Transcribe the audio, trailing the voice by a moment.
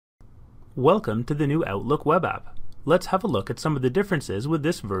Welcome to the new Outlook web app. Let's have a look at some of the differences with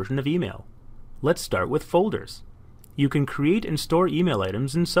this version of email. Let's start with folders. You can create and store email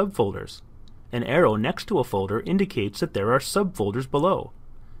items in subfolders. An arrow next to a folder indicates that there are subfolders below.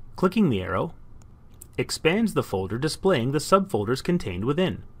 Clicking the arrow expands the folder, displaying the subfolders contained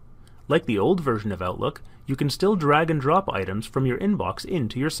within. Like the old version of Outlook, you can still drag and drop items from your inbox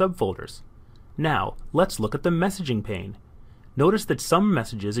into your subfolders. Now, let's look at the messaging pane. Notice that some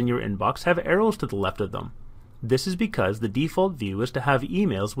messages in your inbox have arrows to the left of them. This is because the default view is to have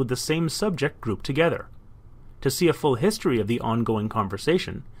emails with the same subject grouped together. To see a full history of the ongoing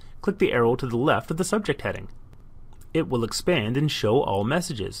conversation, click the arrow to the left of the subject heading. It will expand and show all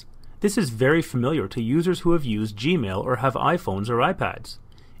messages. This is very familiar to users who have used Gmail or have iPhones or iPads.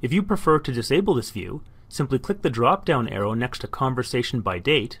 If you prefer to disable this view, simply click the drop-down arrow next to Conversation by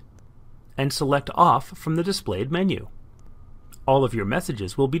Date and select Off from the displayed menu. All of your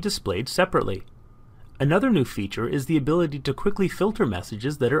messages will be displayed separately. Another new feature is the ability to quickly filter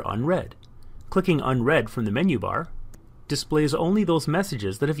messages that are unread. Clicking Unread from the menu bar displays only those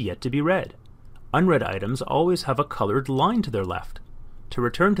messages that have yet to be read. Unread items always have a colored line to their left. To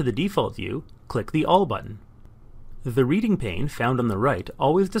return to the default view, click the All button. The reading pane found on the right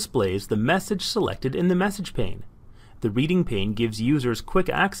always displays the message selected in the message pane. The reading pane gives users quick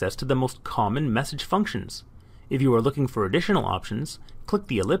access to the most common message functions. If you are looking for additional options, click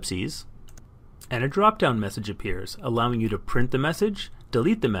the ellipses, and a drop-down message appears, allowing you to print the message,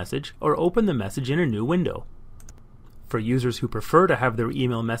 delete the message, or open the message in a new window. For users who prefer to have their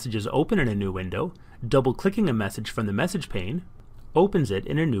email messages open in a new window, double-clicking a message from the message pane opens it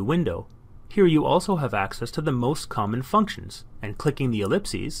in a new window. Here you also have access to the most common functions, and clicking the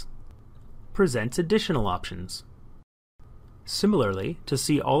ellipses presents additional options. Similarly, to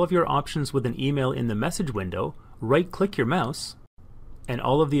see all of your options with an email in the message window, right-click your mouse, and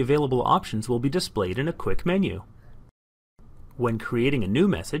all of the available options will be displayed in a quick menu. When creating a new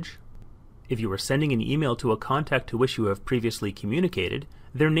message, if you are sending an email to a contact to which you have previously communicated,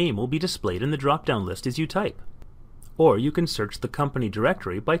 their name will be displayed in the drop-down list as you type. Or you can search the company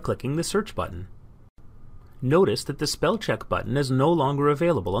directory by clicking the search button. Notice that the spell check button is no longer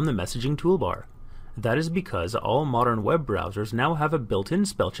available on the messaging toolbar. That is because all modern web browsers now have a built-in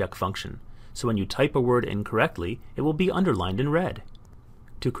spell check function, so when you type a word incorrectly, it will be underlined in red.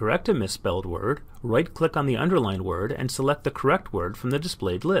 To correct a misspelled word, right-click on the underlined word and select the correct word from the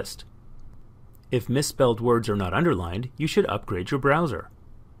displayed list. If misspelled words are not underlined, you should upgrade your browser.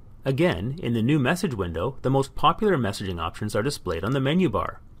 Again, in the new message window, the most popular messaging options are displayed on the menu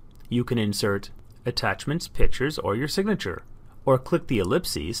bar. You can insert attachments, pictures, or your signature, or click the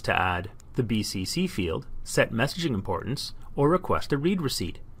ellipses to add the BCC field, set messaging importance, or request a read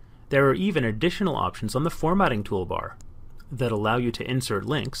receipt. There are even additional options on the formatting toolbar that allow you to insert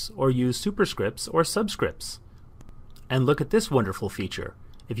links or use superscripts or subscripts. And look at this wonderful feature.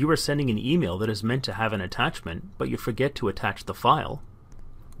 If you are sending an email that is meant to have an attachment, but you forget to attach the file,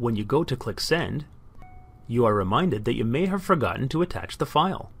 when you go to click Send, you are reminded that you may have forgotten to attach the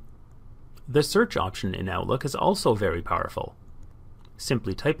file. The search option in Outlook is also very powerful.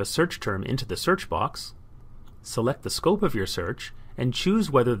 Simply type a search term into the search box, select the scope of your search, and choose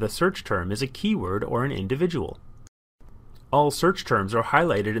whether the search term is a keyword or an individual. All search terms are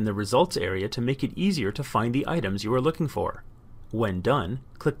highlighted in the results area to make it easier to find the items you are looking for. When done,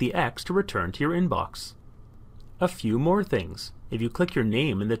 click the X to return to your inbox. A few more things. If you click your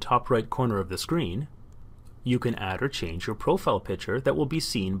name in the top right corner of the screen, you can add or change your profile picture that will be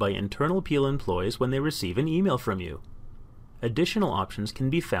seen by internal Peel employees when they receive an email from you. Additional options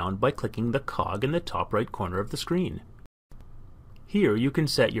can be found by clicking the cog in the top right corner of the screen. Here you can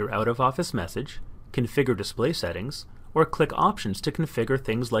set your out-of-office message, configure display settings, or click options to configure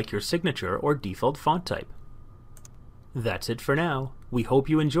things like your signature or default font type. That's it for now. We hope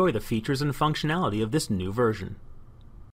you enjoy the features and functionality of this new version.